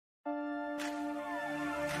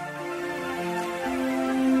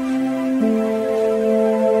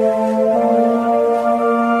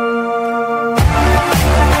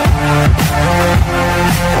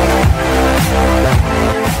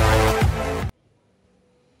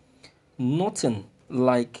Nothing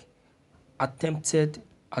like attempted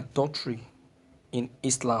adultery in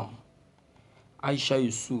Islam, Aisha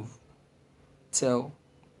Yusuf tell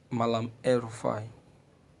Malam El-Rufai.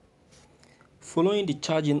 Following the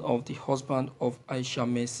charging of the husband of Aisha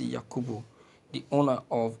Mercy Yakubu, the owner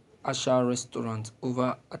of Aisha restaurant,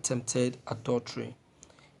 over attempted adultery,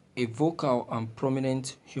 a vocal and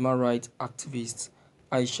prominent human rights activist,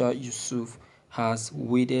 Aisha Yusuf, has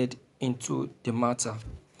waded into the matter,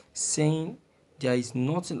 saying there is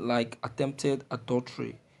nothing like attempted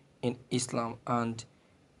adultery in Islam and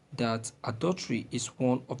that adultery is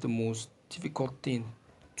one of the most difficult things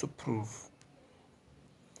to prove.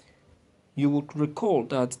 You would recall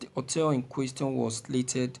that the hotel in question was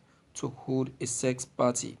slated to hold a sex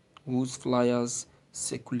party whose flyers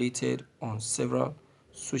circulated on several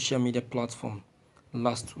social media platforms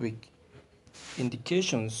last week.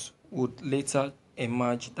 Indications would later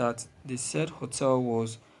emerge that the said hotel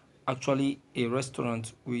was actually a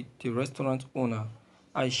restaurant, with the restaurant owner,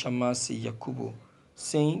 Aisha Mercy Yakubu,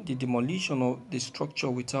 saying the demolition of the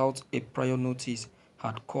structure without a prior notice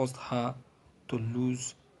had caused her to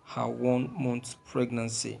lose her 1 month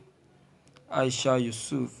pregnancy. Aisha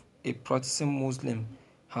Yusuf, a practicing Muslim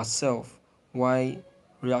herself, while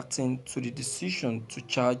reacting to the decision to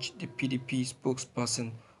charge the PDP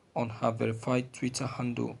spokesperson on her verified Twitter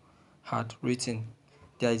handle, had written,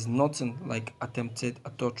 "There is nothing like attempted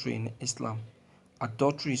adultery in Islam.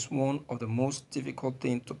 Adultery is one of the most difficult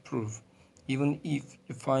things to prove. Even if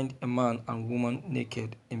you find a man and woman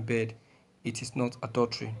naked in bed, it is not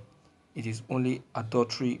adultery. It is only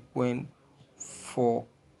adultery when, for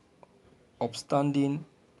upstanding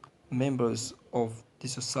members of the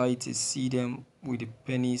society, see them with the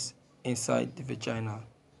penis inside the vagina."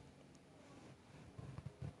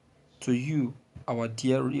 To you, our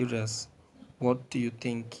dear readers, what do you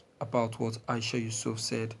think about what Aisha Yusuf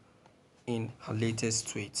said in her latest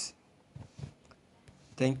tweet?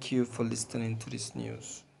 Thank you for listening to this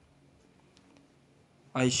news.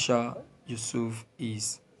 Aisha Yusuf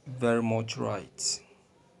is very much right.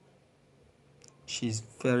 She's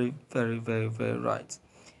very, very, very, very right.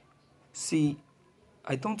 See,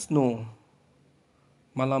 I don't know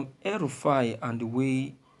Malam El-Rufai and the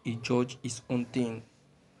way he judged his own thing.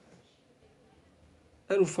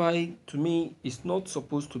 El-Rufai, to me, is not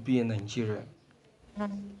supposed to be in Nigeria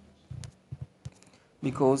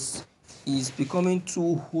because he's becoming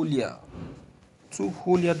too holier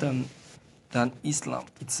than Islam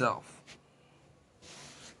itself.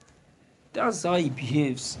 That's how he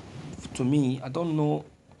behaves to me. I don't know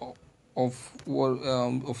of what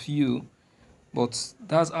of you, but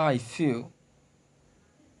that's how I feel.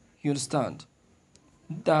 You understand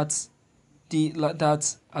that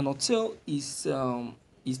that an hotel is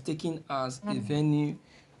taken as a venue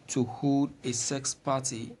to hold a sex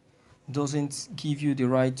party doesn't give you the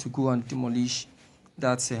right to go and demolish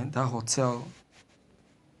that hotel.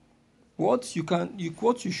 What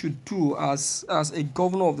you should do as a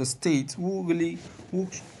governor of the state who really who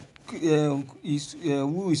is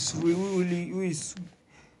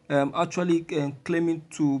actually claiming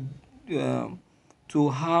to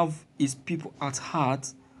have his people at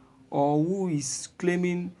heart, or who is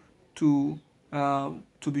claiming to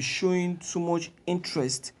be showing so much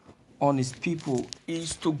interest on his people,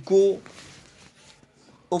 is to go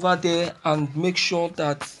over there and make sure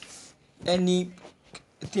that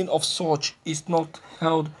anything of such is not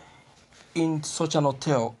held in such an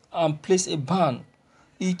hotel and place a ban.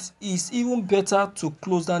 It is even better to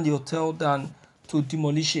close down the hotel than to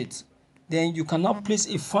demolish it. Then you cannot place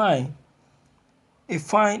a fine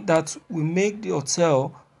that will make the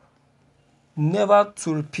hotel never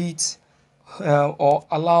to repeat or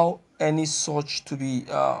allow any such to be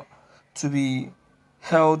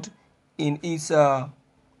held in its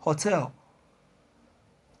hotel.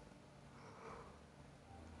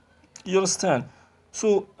 You understand?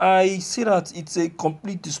 So I see that it's a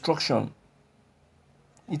complete destruction.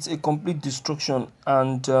 It's a complete destruction,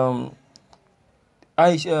 and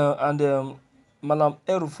I and Malam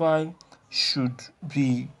El-Rufai should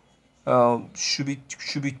be should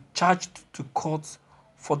be charged to court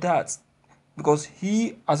for that, because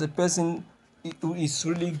he, as a person, who is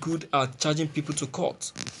really good at charging people to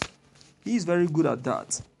court. He is very good at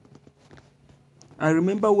that. I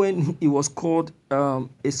remember when he was called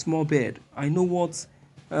a small bird. I know what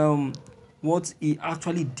he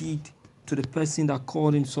actually did to the person that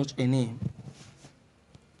called him such a name.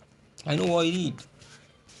 I know what he did.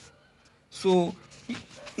 So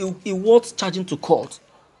he was charging to court.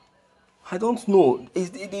 I don't know.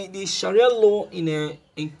 Is the Sharia law in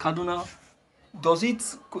Kaduna, does it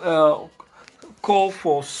call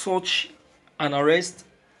for such an arrest?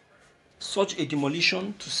 such a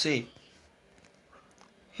demolition to say.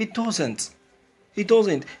 He doesn't. He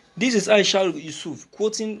doesn't. This is Aisha Yusuf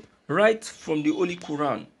quoting right from the Holy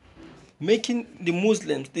Quran, making the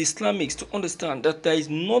Muslims, the Islamics, to understand that there is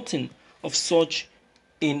nothing of such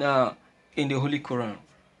in the Holy Quran.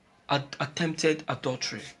 Attempted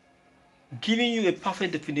adultery, giving you a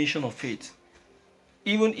perfect definition of it,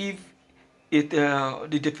 even if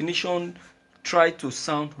the definition tried to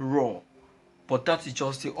sound raw, but that is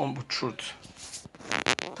just the humble truth.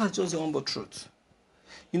 That's just the humble truth.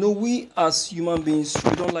 You know, we as human beings,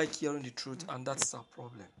 we don't like hearing the truth, and that's our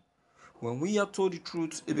problem. When we are told the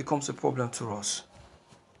truth, it becomes a problem to us.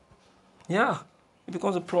 Yeah, it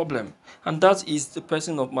becomes a problem. And that is the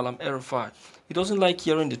person of Malam El-Rufai. He doesn't like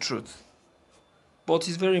hearing the truth. But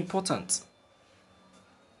it's very important.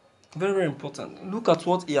 Very, very important. Look at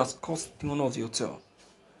what he has cost the owner of the hotel.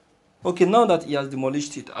 Okay, now that he has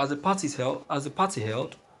demolished it, as the party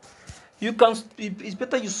held, you can. It's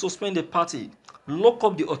better you suspend the party, lock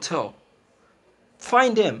up the hotel,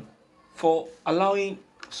 fine them for allowing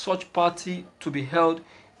such party to be held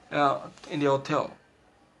in the hotel,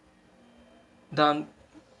 than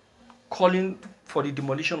calling for the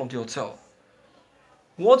demolition of the hotel.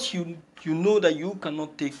 What you know that you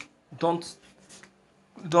cannot take, don't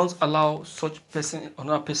allow such person,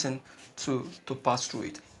 another person, to pass through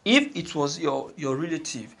it. If it was your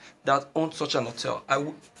relative that owned such an hotel,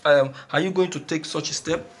 are you going to take such a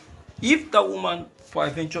step? If that woman, for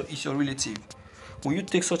adventure, is your relative, will you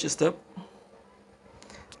take such a step?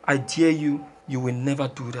 I dare you, you will never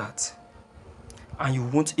do that. And you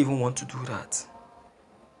won't even want to do that.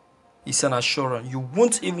 It's an assurance. You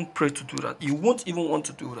won't even pray to do that. You won't even want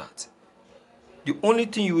to do that. The only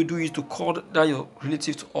thing you will do is to call that your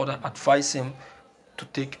relative to order, advise him to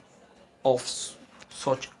take off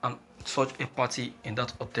such a party in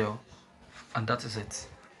that hotel, and that is it.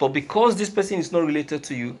 But because this person is not related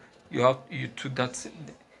to you, you took that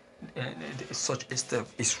such a step.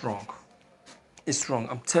 It's wrong. It's wrong.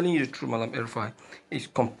 I'm telling you the truth, Malam El-Rufai. It's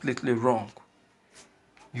completely wrong.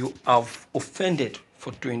 You have offended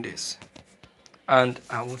for doing this, and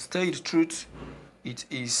I will tell you the truth. It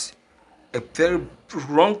is a very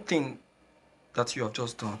wrong thing that you have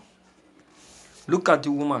just done. Look at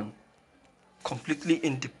the woman, completely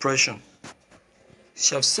in depression.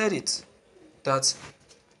 She have said it, that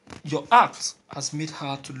your act has made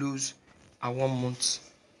her to lose a 1 month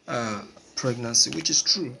pregnancy, which is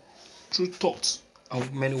true. True thoughts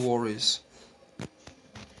and many worries.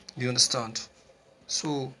 You understand?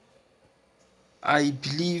 So I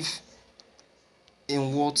believe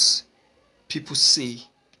in what people say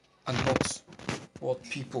and not what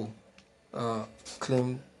people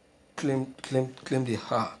claim they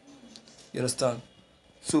are. You understand?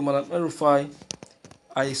 So, Madam El-Rufai,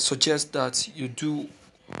 I suggest that you do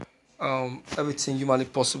everything humanly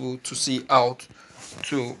possible to see out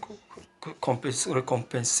to compensate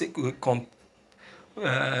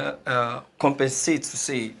to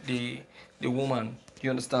say the woman. You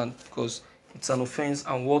understand? Because it's an offense,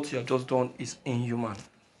 and what you have just done is inhuman.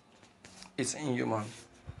 It's inhuman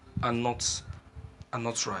and not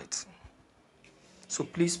right. So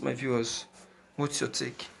please, my viewers, what's your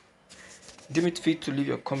take? Deem it fit to leave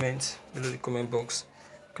your comments below the comment box.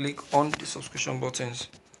 Click on the subscription buttons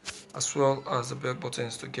as well as the bell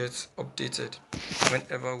buttons to get updated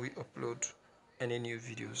whenever we upload any new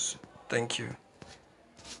videos. Thank you.